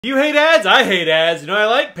You hate ads? I hate ads. You know what I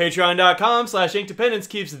like? Patreon.com/inkdependence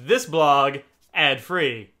keeps this blog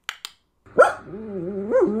ad-free.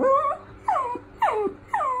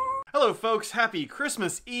 Hello folks, happy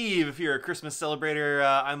Christmas Eve if you're a Christmas celebrator.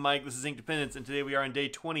 I'm Mike, this is Inkdependence, and today we are on day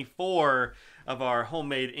 24 of our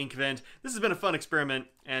homemade Inkvent. This has been a fun experiment,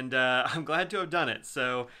 and I'm glad to have done it.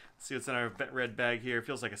 So, let's see what's in our red bag here. It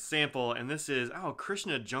feels like a sample, and this is,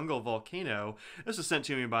 Krishna Jungle Volcano. This was sent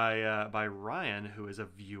to me by Ryan, who is a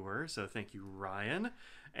viewer, so thank you, Ryan.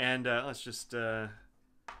 And let's just, there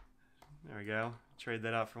we go, trade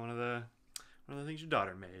that out for one of the things your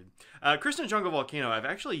daughter made. Krishna Jungle Volcano I've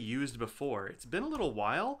actually used before. It's been a little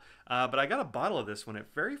while, but I got a bottle of this when it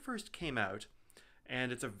very first came out,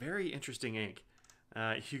 and it's a very interesting ink.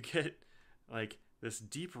 You get like this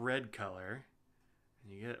deep red color,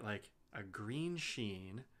 and you get like a green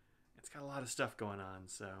sheen. It's got a lot of stuff going on,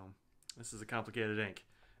 so this is a complicated ink.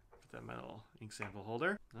 Put that in my little ink sample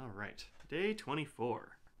holder. All right, day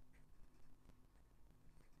 24.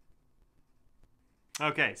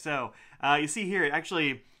 Okay, so you see here,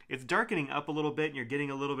 it's darkening up a little bit, and you're getting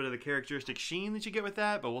a little bit of the characteristic sheen that you get with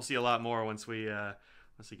that, but we'll see a lot more once we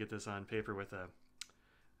get this on paper with a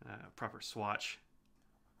proper swatch.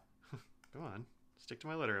 Go on, stick to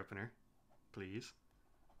my letter opener, please.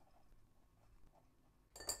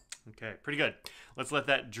 Okay, pretty good. Let's let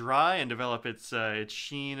that dry and develop its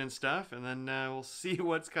sheen and stuff, and then we'll see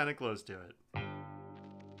what's kind of close to it.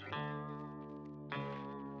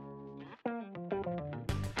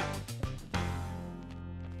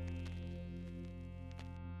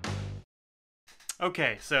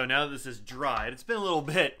 Okay, so now that this is dried, it's been a little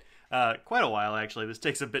bit, quite a while actually. This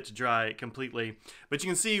takes a bit to dry completely, but you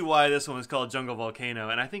can see why this one was called Jungle Volcano.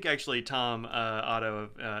 And I think actually Tom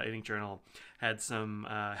Otto of Ink Journal had some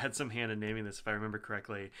hand in naming this, if I remember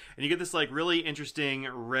correctly. And you get this like really interesting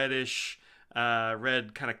reddish,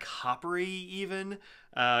 red kind of coppery even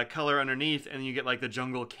color underneath, and you get like the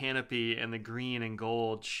jungle canopy and the green and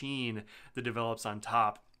gold sheen that develops on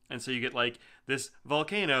top. And so you get like this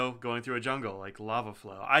volcano going through a jungle, like lava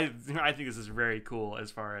flow. I think this is very cool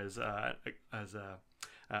as far as a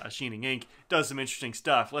sheening ink. Does some interesting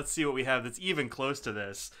stuff. Let's see what we have that's even close to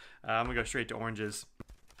this. I'm gonna go straight to oranges.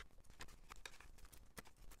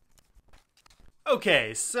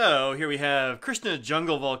 Okay, so here we have Krishna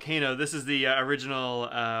Jungle Volcano. This is the original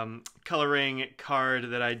coloring card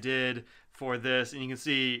that I did for this, and you can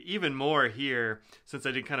see even more here since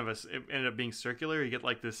I did kind of it ended up being circular. You get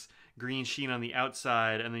like this green sheen on the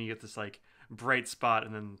outside, and then you get this like bright spot,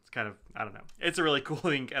 and then it's kind of, I don't know. It's a really cool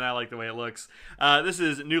ink, and I like the way it looks. This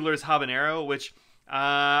is Noodler's Habanero, which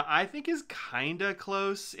I think is kind of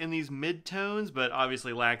close in these mid-tones, but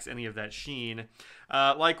obviously lacks any of that sheen.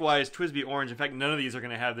 Likewise, Twisby Orange. In fact, none of these are going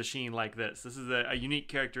to have the sheen like this. This is a unique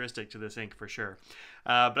characteristic to this ink for sure.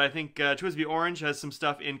 But I think Twisby Orange has some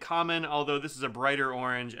stuff in common, although this is a brighter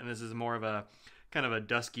orange, and this is more of a kind of a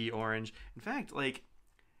dusky orange. In fact, like,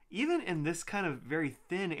 even in this kind of very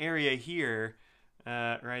thin area here,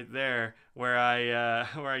 right there, where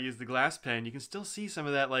I use the glass pen, you can still see some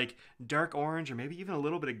of that like dark orange, or maybe even a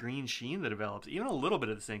little bit of green sheen that develops, even a little bit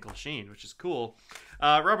of this ankle sheen, which is cool.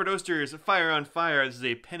 Robert Oster's Fire on Fire, this is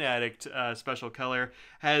a penaddict special color,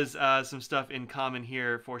 has some stuff in common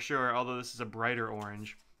here for sure, although this is a brighter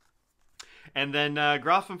orange. And then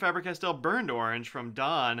Graf from Faber-Castell Burned Orange from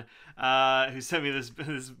Don, who sent me this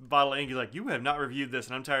bottle of ink. He's like, you have not reviewed this,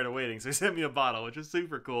 and I'm tired of waiting. So he sent me a bottle, which is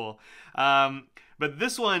super cool. But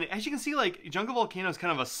this one, as you can see, like, Jungle Volcano is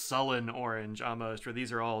kind of a sullen orange almost, where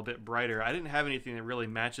these are all a bit brighter. I didn't have anything that really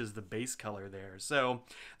matches the base color there. So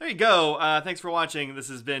there you go. Thanks for watching. This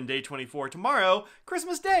has been day 24. Tomorrow,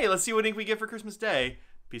 Christmas Day. Let's see what ink we get for Christmas Day.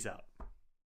 Peace out.